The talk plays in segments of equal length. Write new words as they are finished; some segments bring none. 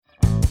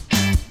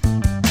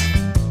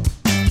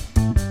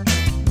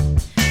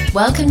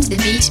Welcome to the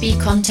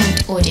B2B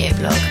Content Audio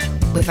Blog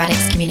with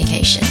Radix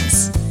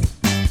Communications.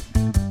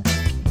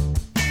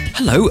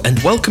 Hello and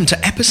welcome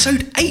to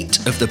episode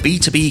 8 of the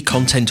B2B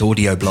Content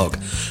Audio Blog.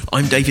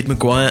 I'm David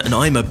Maguire and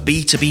I'm a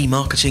B2B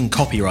marketing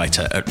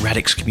copywriter at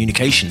Radix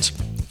Communications.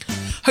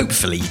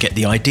 Hopefully you get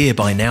the idea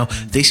by now.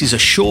 This is a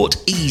short,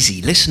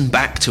 easy listen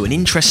back to an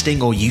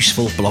interesting or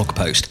useful blog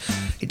post.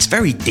 It's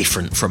very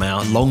different from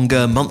our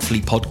longer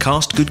monthly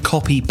podcast, Good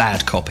Copy,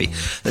 Bad Copy.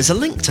 There's a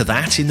link to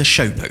that in the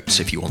show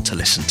notes if you want to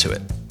listen to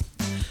it.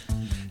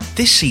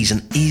 This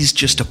season is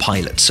just a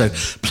pilot, so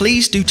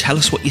please do tell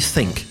us what you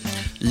think.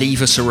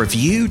 Leave us a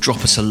review,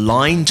 drop us a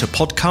line to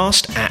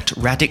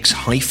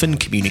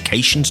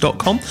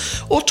podcast@radix-communications.com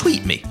or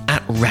tweet me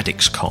at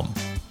radixcom.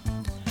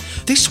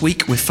 This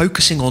week we're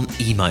focusing on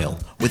email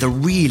with a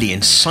really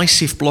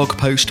incisive blog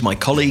post my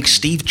colleague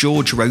Steve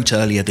George wrote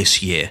earlier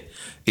this year.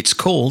 It's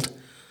called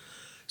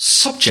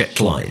Subject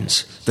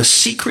Lines, the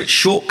Secret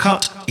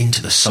Shortcut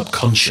into the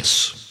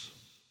Subconscious.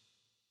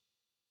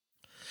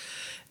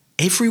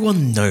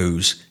 Everyone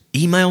knows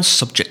email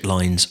subject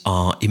lines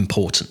are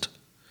important.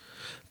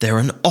 They're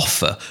an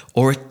offer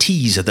or a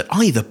teaser that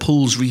either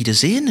pulls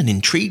readers in and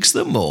intrigues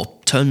them or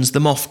turns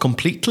them off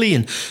completely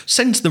and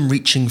sends them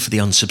reaching for the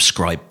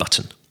unsubscribe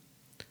button.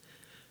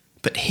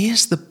 But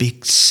here's the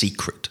big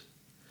secret.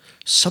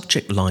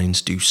 Subject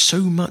lines do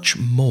so much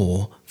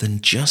more than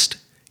just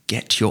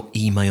get your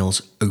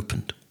emails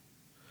opened.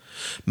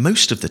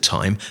 Most of the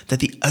time, they're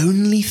the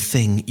only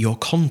thing your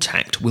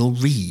contact will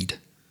read.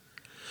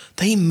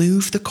 They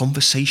move the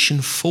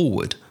conversation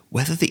forward,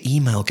 whether the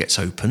email gets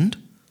opened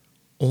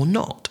or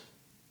not.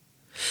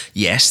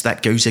 Yes,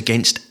 that goes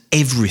against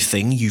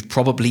everything you've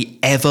probably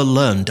ever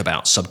learned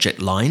about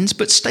subject lines,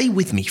 but stay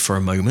with me for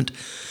a moment,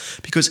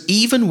 because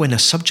even when a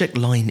subject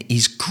line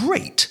is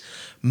great,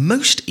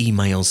 most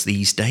emails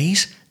these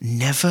days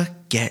never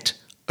get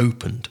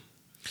opened.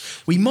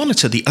 We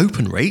monitor the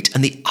open rate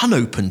and the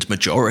unopened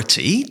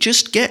majority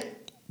just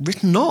get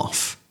written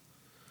off.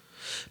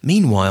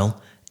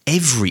 Meanwhile,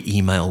 every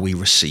email we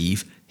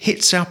receive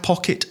hits our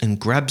pocket and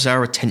grabs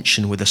our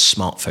attention with a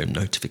smartphone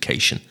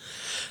notification.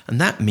 And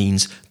that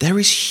means there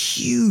is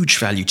huge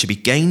value to be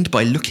gained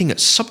by looking at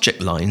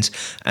subject lines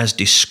as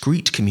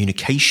discrete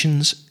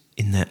communications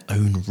in their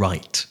own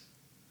right.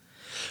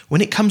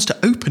 When it comes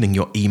to opening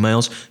your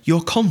emails,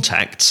 your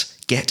contacts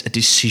get a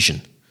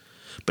decision.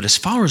 But as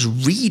far as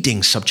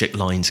reading subject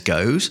lines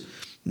goes,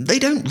 they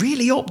don't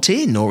really opt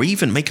in or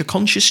even make a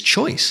conscious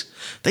choice.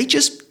 They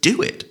just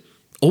do it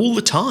all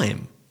the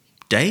time,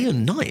 day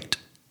and night.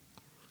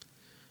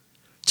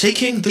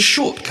 Taking the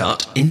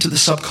shortcut into the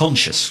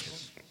subconscious.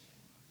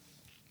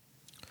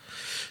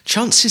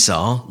 Chances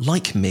are,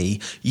 like me,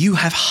 you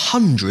have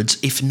hundreds,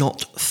 if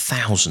not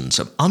thousands,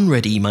 of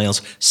unread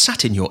emails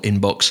sat in your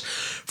inbox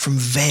from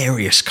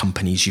various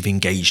companies you've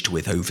engaged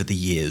with over the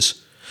years.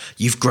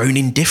 You've grown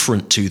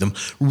indifferent to them,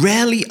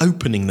 rarely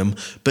opening them,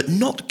 but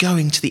not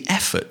going to the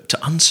effort to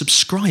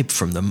unsubscribe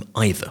from them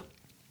either.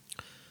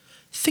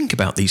 Think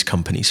about these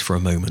companies for a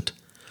moment.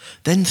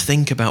 Then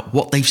think about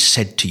what they've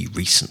said to you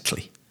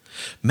recently.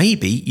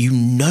 Maybe you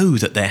know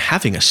that they're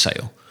having a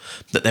sale,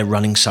 that they're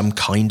running some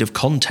kind of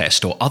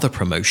contest or other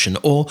promotion,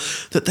 or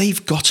that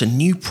they've got a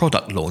new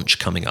product launch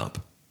coming up.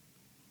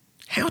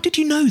 How did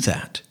you know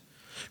that?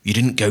 You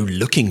didn't go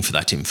looking for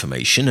that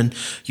information, and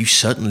you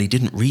certainly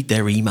didn't read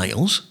their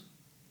emails.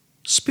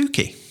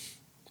 Spooky.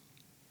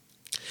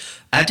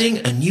 Adding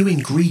a new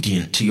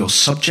ingredient to your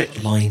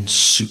subject line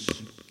soup.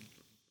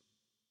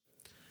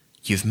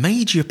 You've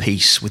made your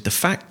peace with the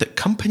fact that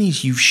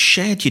companies you've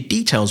shared your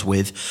details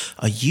with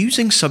are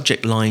using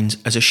subject lines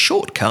as a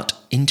shortcut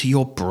into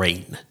your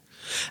brain.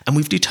 And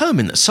we've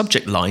determined that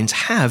subject lines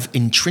have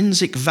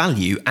intrinsic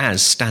value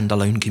as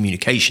standalone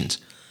communications.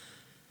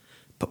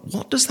 But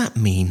what does that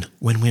mean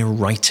when we're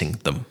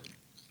writing them?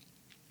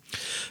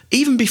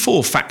 Even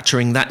before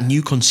factoring that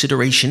new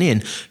consideration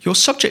in, your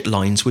subject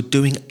lines were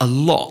doing a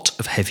lot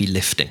of heavy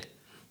lifting.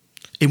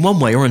 In one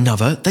way or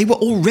another, they were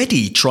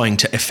already trying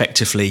to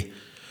effectively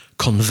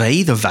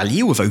convey the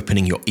value of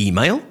opening your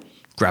email,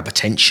 grab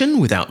attention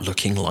without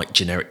looking like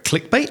generic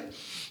clickbait,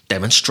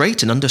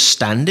 demonstrate an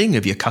understanding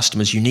of your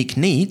customer's unique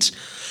needs,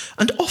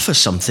 and offer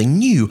something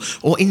new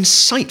or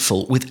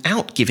insightful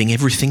without giving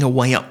everything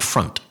away up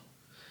front.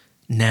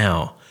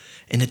 Now,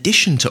 in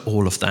addition to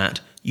all of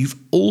that, you've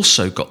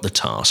also got the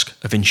task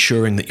of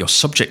ensuring that your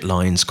subject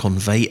lines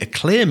convey a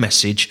clear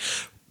message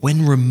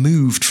when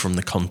removed from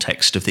the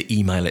context of the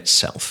email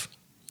itself.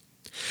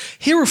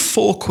 Here are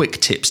 4 quick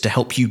tips to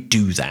help you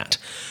do that,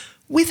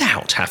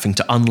 without having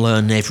to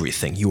unlearn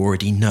everything you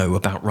already know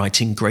about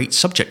writing great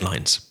subject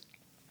lines.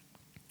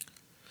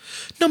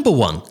 Number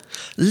 1,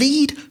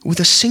 lead with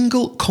a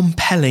single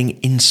compelling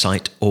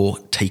insight or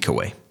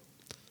takeaway.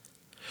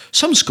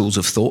 Some schools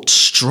of thought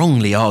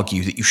strongly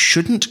argue that you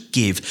shouldn't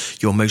give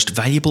your most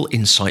valuable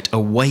insight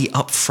away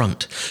up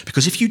front,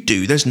 because if you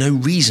do, there's no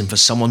reason for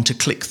someone to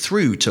click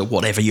through to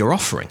whatever you're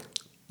offering.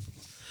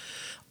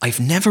 I've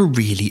never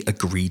really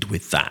agreed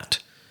with that.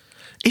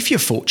 If you're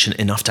fortunate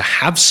enough to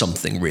have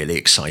something really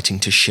exciting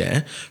to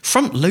share,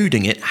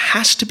 front-loading it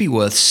has to be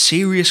worth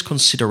serious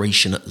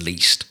consideration at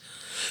least.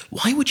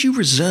 Why would you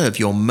reserve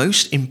your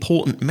most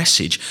important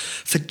message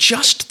for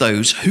just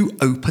those who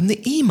open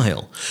the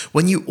email,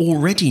 when you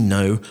already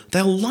know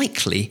they'll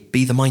likely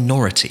be the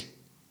minority?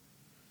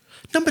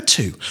 Number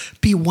 2,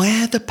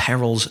 beware the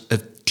perils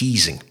of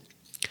teasing.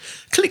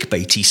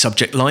 Clickbaity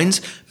subject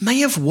lines may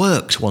have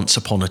worked once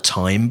upon a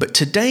time, but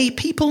today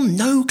people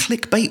know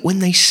clickbait when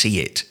they see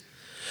it.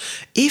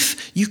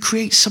 If you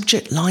create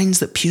subject lines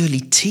that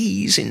purely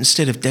tease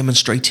instead of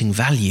demonstrating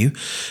value,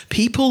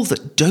 people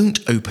that don't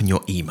open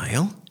your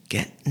email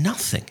get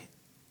nothing.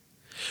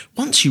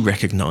 Once you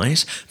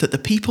recognise that the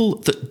people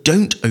that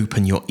don't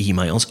open your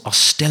emails are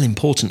still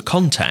important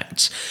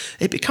contacts,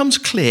 it becomes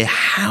clear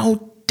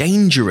how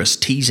dangerous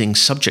teasing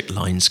subject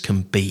lines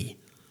can be.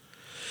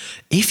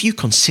 If you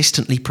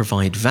consistently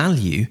provide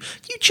value,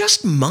 you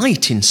just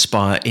might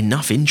inspire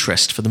enough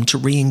interest for them to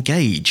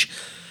re-engage.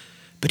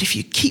 But if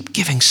you keep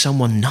giving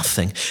someone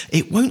nothing,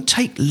 it won't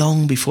take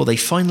long before they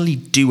finally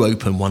do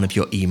open one of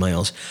your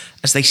emails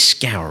as they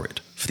scour it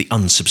for the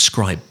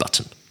unsubscribe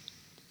button.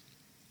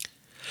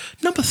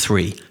 Number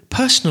 3,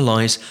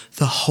 personalise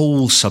the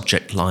whole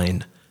subject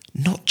line,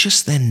 not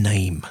just their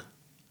name.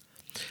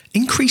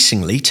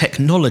 Increasingly,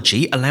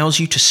 technology allows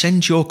you to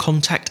send your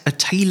contact a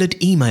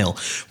tailored email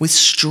with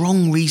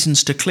strong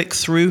reasons to click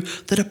through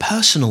that are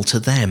personal to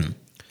them.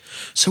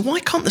 So why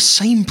can't the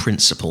same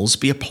principles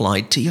be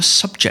applied to your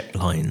subject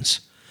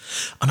lines?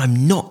 And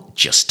I'm not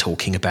just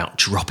talking about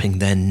dropping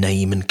their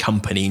name and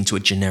company into a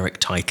generic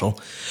title.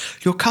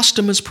 Your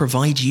customers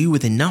provide you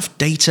with enough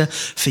data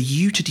for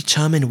you to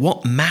determine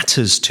what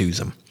matters to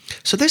them.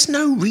 So there's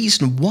no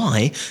reason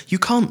why you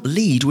can't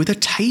lead with a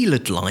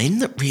tailored line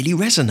that really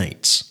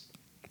resonates.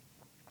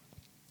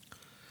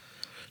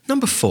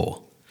 Number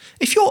 4,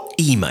 if your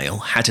email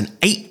had an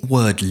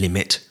 8-word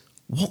limit,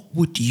 what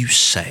would you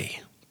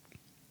say?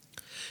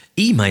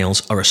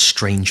 Emails are a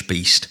strange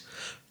beast.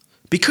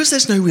 Because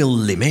there's no real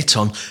limit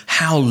on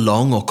how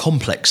long or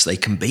complex they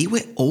can be,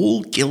 we're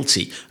all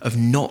guilty of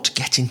not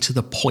getting to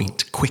the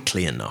point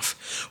quickly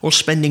enough, or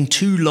spending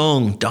too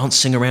long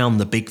dancing around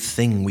the big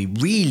thing we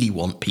really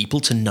want people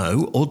to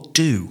know or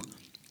do.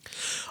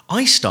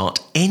 I start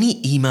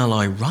any email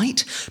I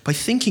write by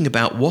thinking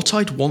about what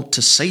I'd want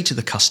to say to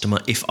the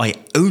customer if I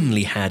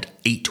only had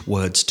 8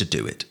 words to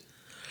do it.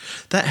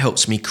 That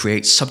helps me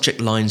create subject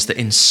lines that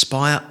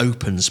inspire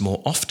opens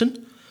more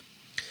often,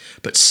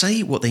 but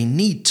say what they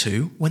need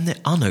to when they're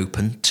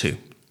unopened too.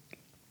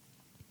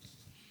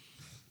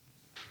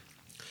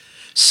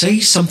 Say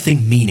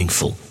something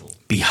meaningful.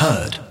 Be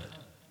heard.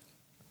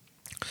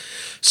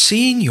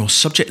 Seeing your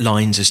subject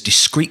lines as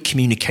discrete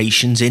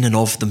communications in and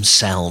of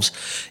themselves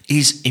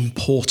is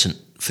important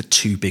for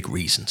 2 big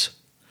reasons.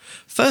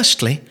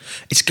 Firstly,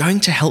 it's going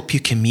to help you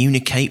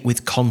communicate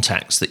with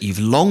contacts that you've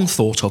long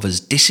thought of as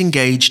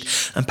disengaged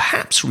and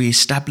perhaps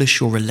re-establish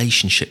your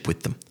relationship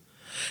with them.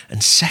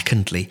 And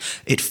secondly,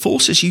 it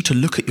forces you to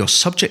look at your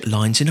subject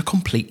lines in a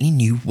completely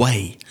new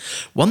way,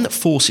 one that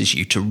forces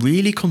you to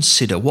really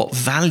consider what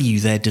value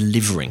they're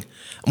delivering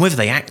and whether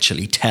they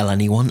actually tell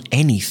anyone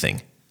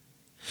anything.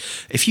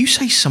 If you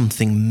say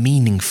something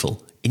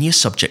meaningful in your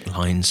subject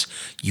lines,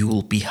 you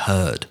will be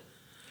heard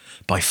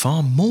by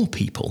far more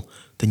people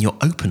than your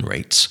open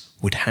rates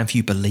would have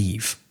you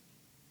believe.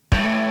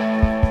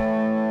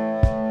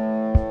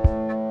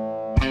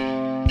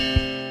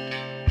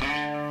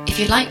 If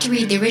you'd like to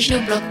read the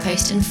original blog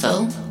post in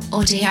full,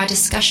 or to hear our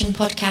discussion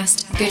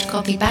podcast, Good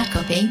Copy, Bad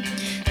Copy,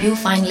 you'll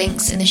find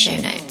links in the show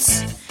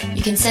notes.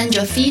 You can send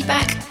your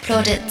feedback,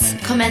 plaudits,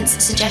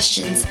 comments,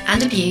 suggestions,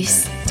 and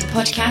abuse to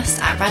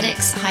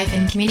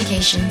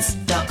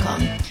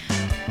podcast@radix-communications.com,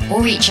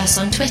 or reach us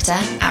on Twitter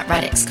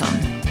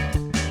 @radixcom.